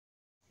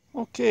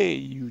Okay,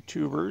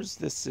 YouTubers,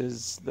 this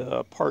is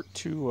the part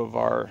 2 of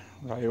our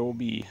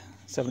Ryobi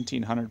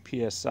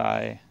 1700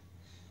 PSI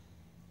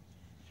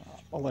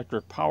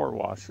electric power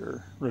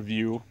washer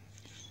review.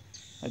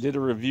 I did a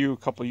review a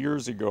couple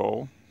years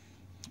ago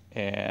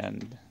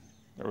and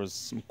there was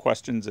some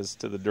questions as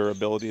to the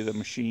durability of the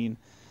machine,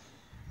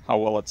 how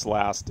well it's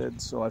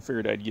lasted, so I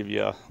figured I'd give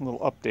you a little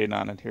update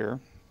on it here.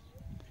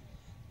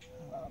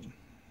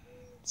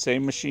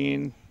 Same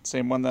machine,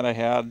 same one that I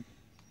had.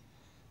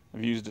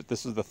 I've used it,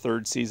 this is the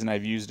third season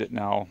I've used it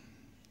now.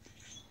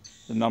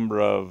 The number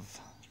of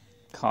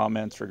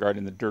comments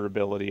regarding the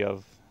durability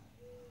of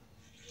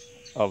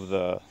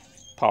the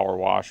power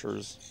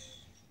washers.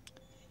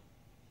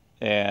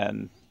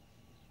 And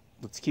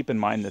let's keep in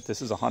mind that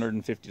this is a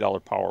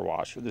 $150 power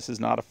washer. This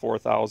is not a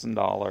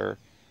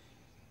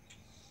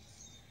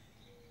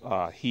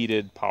 $4,000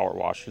 heated power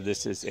washer.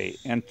 This is a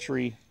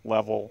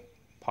entry-level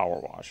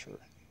power washer.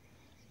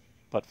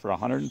 But for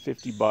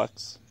 150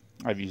 bucks,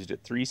 I've used it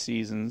 3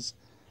 seasons.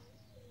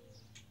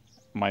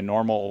 My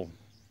normal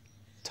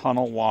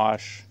tunnel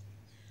wash,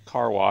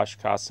 car wash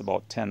costs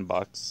about 10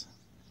 bucks.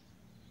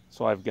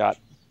 So I've got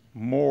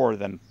more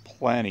than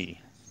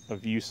plenty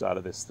of use out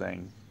of this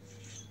thing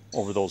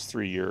over those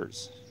 3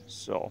 years.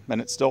 So, and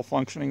it's still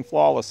functioning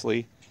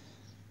flawlessly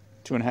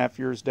 2.5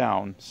 years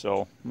down.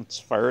 So let's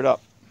fire it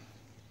up.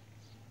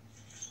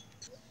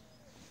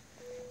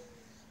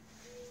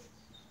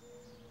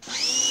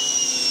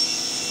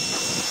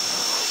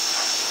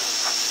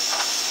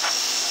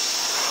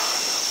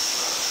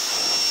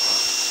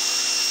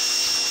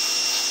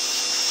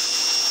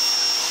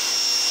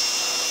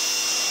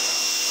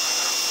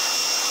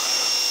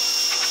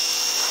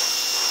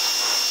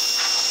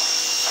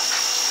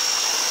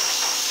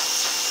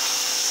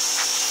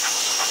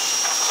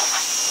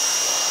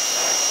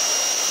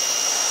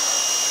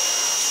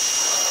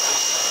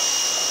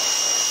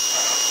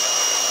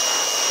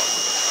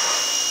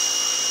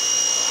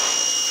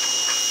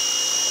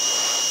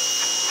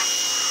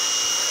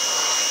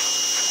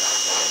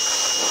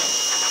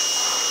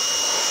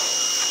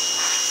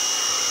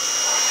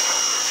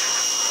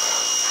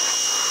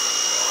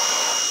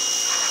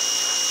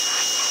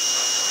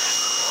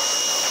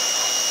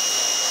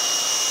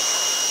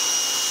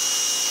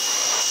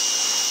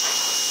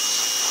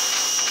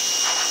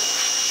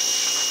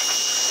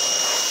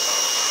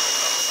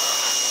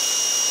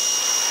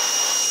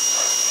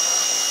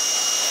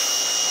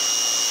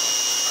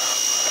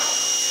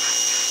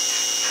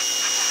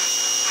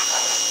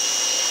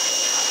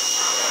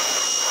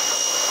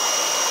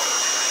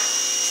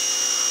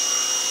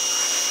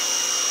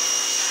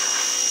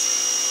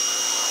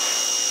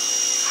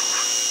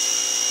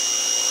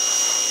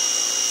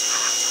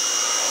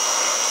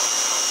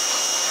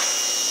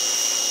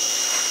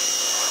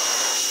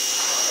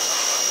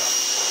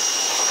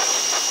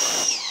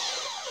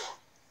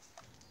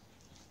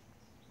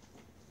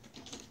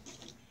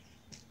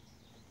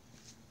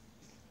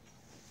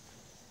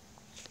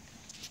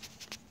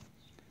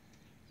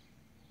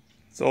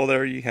 So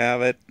there you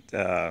have it.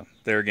 There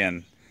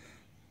again,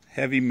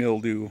 heavy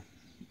mildew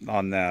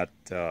on that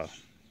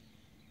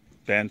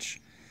bench.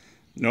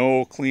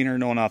 No cleaner,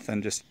 no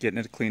nothing, just getting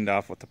it cleaned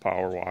off with the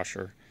power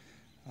washer.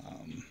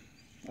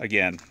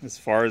 Again, as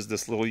far as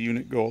this little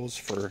unit goes,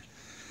 for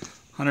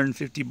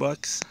 150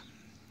 bucks,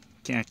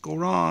 can't go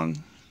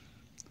wrong.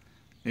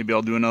 Maybe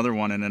I'll do another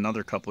one in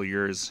another couple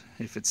years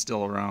if it's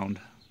still around.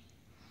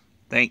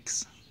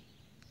 Thanks.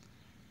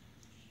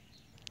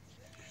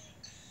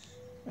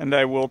 And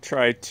I will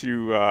try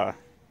to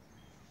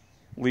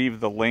leave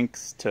the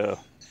links to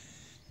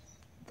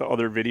the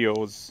other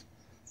videos,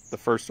 the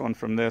first one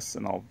from this,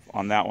 and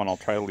on that one I'll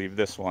try to leave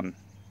this one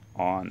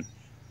on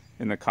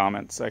in the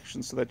comment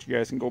section so that you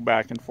guys can go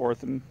back and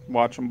forth and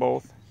watch them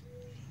both.